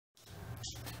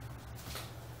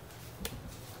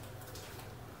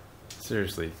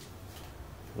Seriously,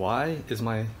 why is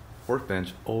my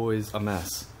workbench always a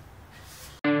mess?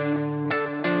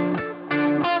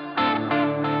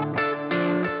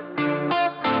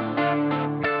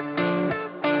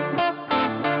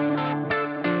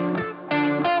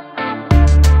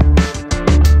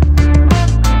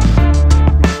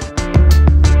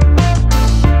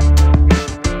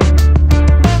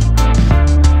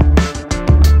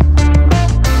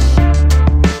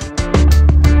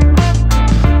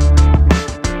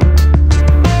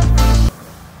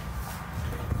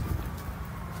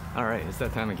 Alright, it's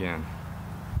that time again.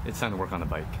 It's time to work on the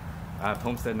bike. I have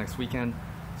Homestead next weekend,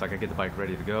 so I can get the bike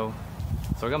ready to go.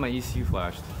 So I got my ECU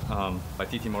flashed by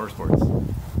TT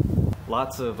Motorsports.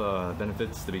 Lots of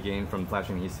benefits to be gained from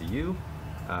flashing the ECU,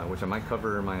 which I might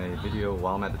cover in my video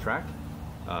while I'm at the track,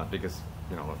 because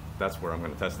you know that's where I'm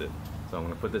going to test it. So I'm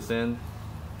going to put this in,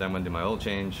 then I'm going to do my oil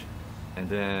change, and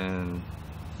then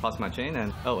toss my chain.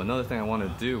 And oh, another thing I want to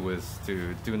do was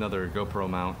to do another GoPro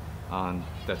mount on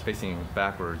that's facing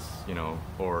backwards, you know,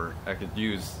 or I could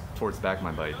use towards the back of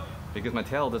my bike, because my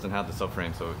tail doesn't have the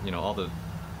subframe, so you know all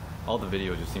the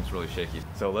video just seems really shaky.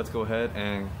 So let's go ahead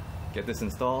and get this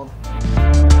installed.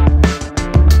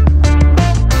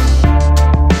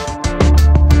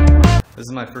 This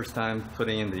is my first time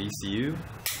putting in the ECU.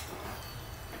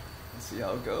 Let's see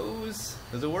how it goes.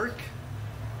 Does it work?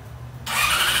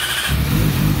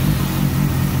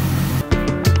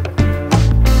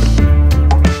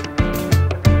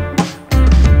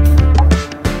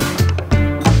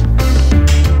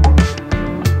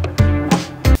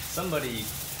 Somebody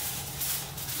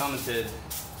commented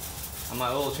on my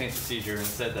oil change procedure and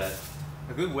said that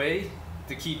a good way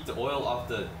to keep the oil off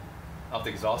the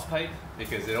exhaust pipe,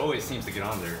 because it always seems to get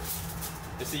on there,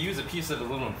 is to use a piece of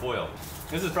aluminum foil.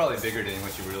 This is probably bigger than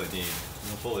what you really need. I'm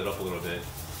gonna pull it up a little bit.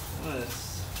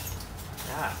 It's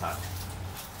hot.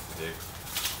 Big.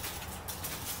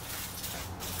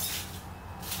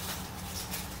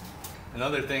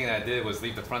 Another thing that I did was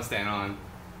leave the front stand on.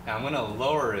 Now I'm gonna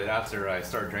lower it after I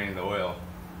start draining the oil,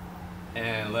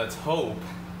 and let's hope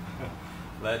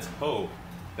that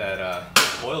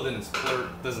oil doesn't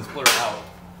splurt out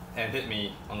and hit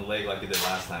me on the leg like it did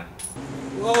last time.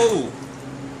 Whoa!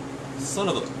 Son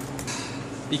of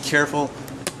a... Be careful.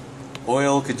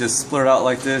 Oil could just splurt out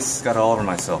like this. Got it all over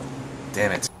myself.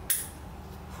 Damn it.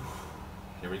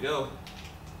 Here we go.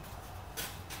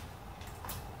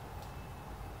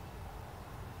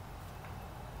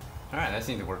 Alright, that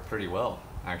seemed to work pretty well,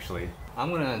 actually. I'm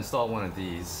going to install one of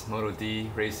these Moto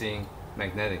D Racing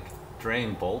magnetic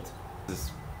drain bolt. This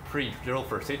is pre-drilled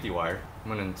for safety wire.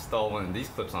 I'm going to install one of these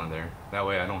clips on there. That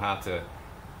way I don't have to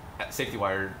safety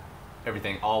wire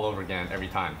everything all over again every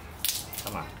time.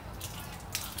 Come on.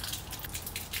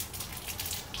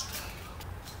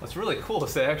 What's really cool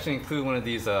is they actually include one of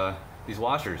these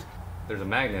washers. There's a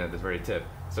magnet at the very tip.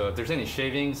 So if there's any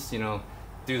shavings, you know,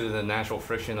 due to the natural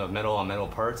friction of metal on metal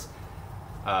parts,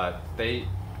 they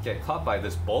get caught by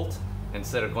this bolt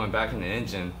instead of going back in the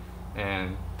engine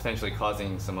and potentially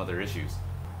causing some other issues.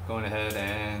 Going ahead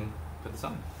and put this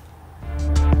on.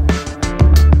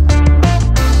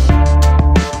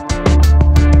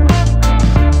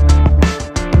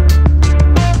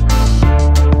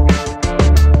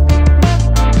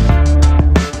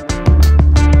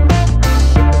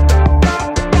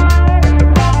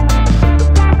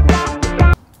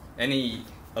 Any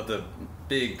of the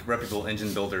big reputable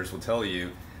engine builders will tell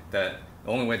you that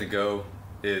the only way to go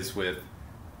is with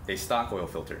a stock oil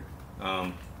filter.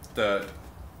 The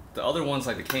other ones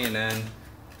like the K&N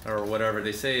or whatever,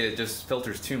 they say it just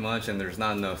filters too much and there's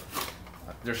not enough,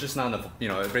 you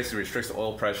know, it basically restricts the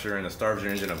oil pressure and it starves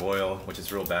your engine of oil, which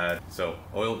is real bad. So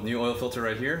new oil filter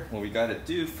right here. What we gotta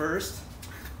do first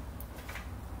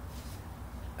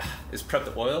is prep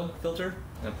the oil filter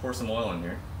and pour some oil in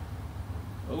here.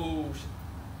 Oh,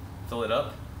 fill it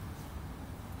up.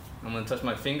 I'm gonna touch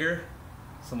my finger,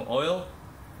 some oil,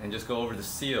 and just go over the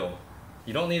seal.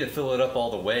 You don't need to fill it up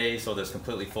all the way so that it's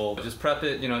completely full. Just prep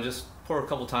it, you know, just pour a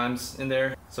couple times in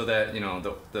there so that, you know,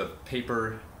 the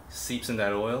paper seeps in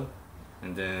that oil,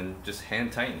 and then just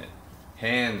hand tighten it.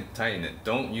 Hand tighten it.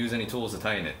 Don't use any tools to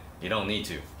tighten it. You don't need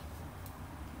to.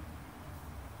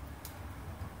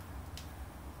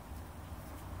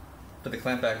 Put the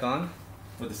clamp back on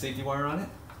with the safety wire on it,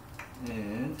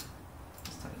 and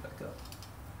just tighten it back up.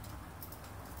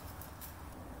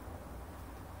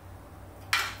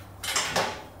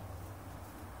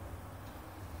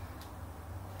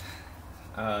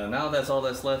 Now that's all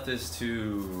that's left is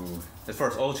to, as far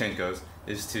as oil change goes,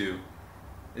 is to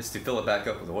fill it back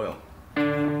up with oil.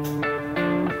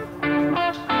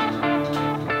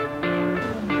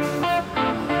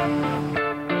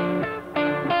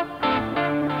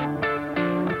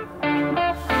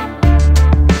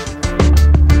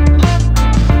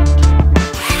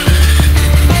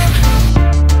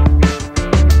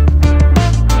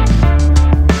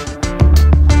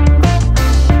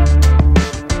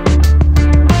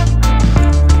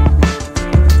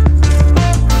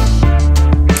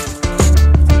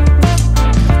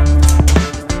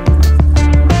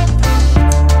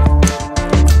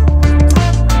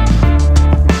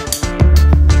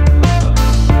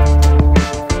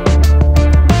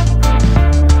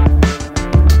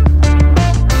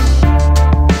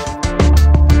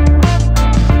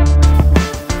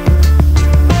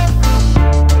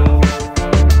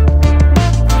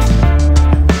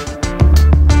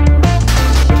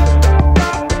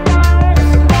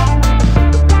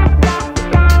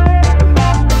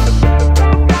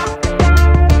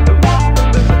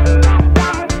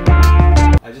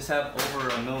 have over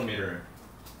a millimeter,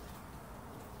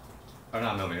 or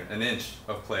not a millimeter, an inch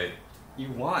of play,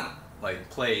 you want like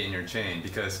play in your chain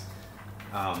because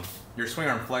your swing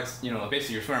arm flex, you know,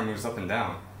 basically your swing arm moves up and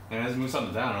down. And as it moves up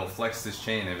and down, it'll flex this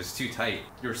chain. If it's too tight,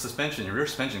 your rear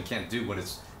suspension can't do what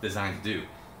it's designed to do.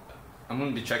 I'm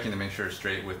going to be checking to make sure it's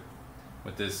straight with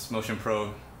this Motion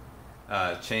Pro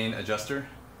chain adjuster.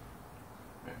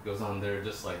 It goes on there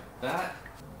just like that.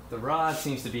 The rod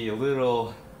seems to be a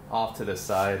little off to the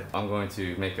side. I'm going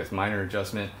to make a minor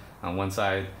adjustment on one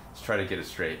side to try to get it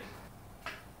straight.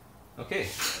 Okay,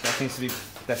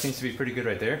 that seems to be pretty good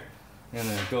right there. I'm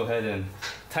gonna go ahead and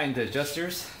tighten the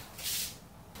adjusters,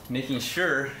 making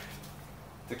sure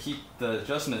to keep the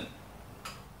adjustment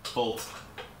bolt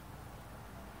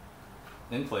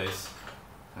in place.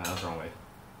 Oh, that's the wrong way.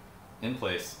 In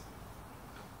place,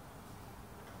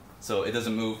 so it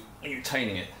doesn't move when you're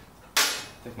tightening it.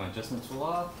 Take my adjustment tool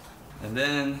off, and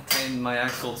then tighten my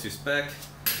axle to spec.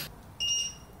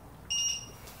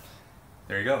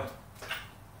 There you go.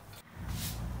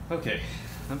 Okay,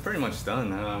 I'm pretty much done.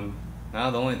 Now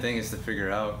the only thing is to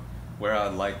figure out where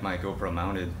I'd like my GoPro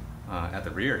mounted at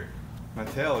the rear. My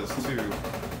tail is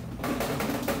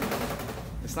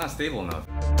it's not stable enough.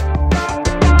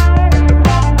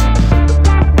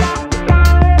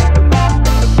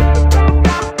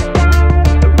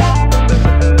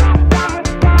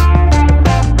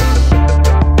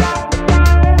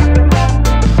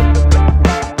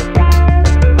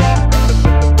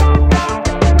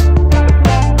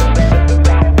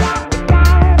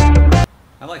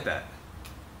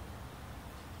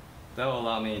 That will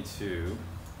allow me to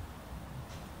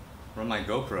run my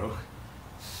GoPro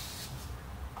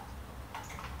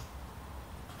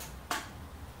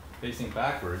facing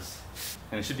backwards,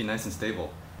 and it should be nice and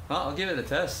stable. Well, I'll give it a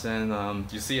test, and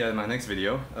you'll see in my next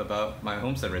video about my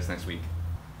Homestead race next week.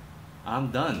 I'm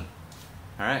done.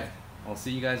 All right, I'll see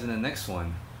you guys in the next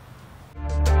one.